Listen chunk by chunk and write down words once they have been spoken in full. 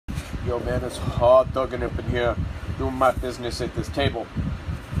Yo, man, it's hard thugging up in here, doing my business at this table.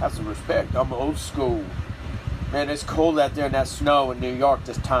 Have some respect. I'm old school. Man, it's cold out there in that snow in New York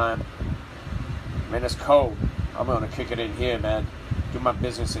this time. Man, it's cold. I'm gonna kick it in here, man. Do my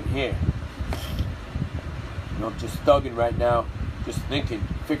business in here. You know, I'm just thugging right now. Just thinking,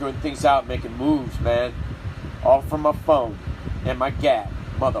 figuring things out, making moves, man. All from my phone and my gap,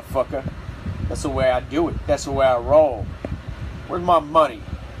 motherfucker. That's the way I do it. That's the way I roll. Where's my money?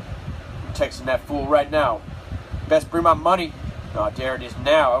 I'm texting that fool right now. Best bring my money. Oh, there it is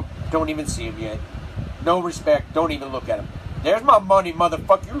now. Don't even see him yet. No respect. Don't even look at him. There's my money,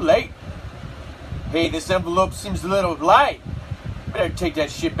 motherfucker. You're late. Hey, this envelope seems a little light. Better take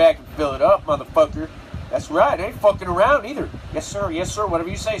that shit back and fill it up, motherfucker. That's right. I ain't fucking around either. Yes, sir. Yes, sir. Whatever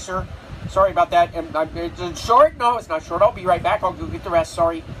you say, sir. Sorry about that. It's short? No, it's not short. I'll be right back. I'll go get the rest.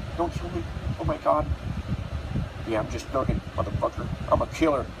 Sorry. Don't kill me. Oh, my God. Yeah, I'm just thugging, motherfucker. I'm a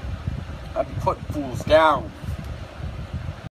killer. I be putting fools down.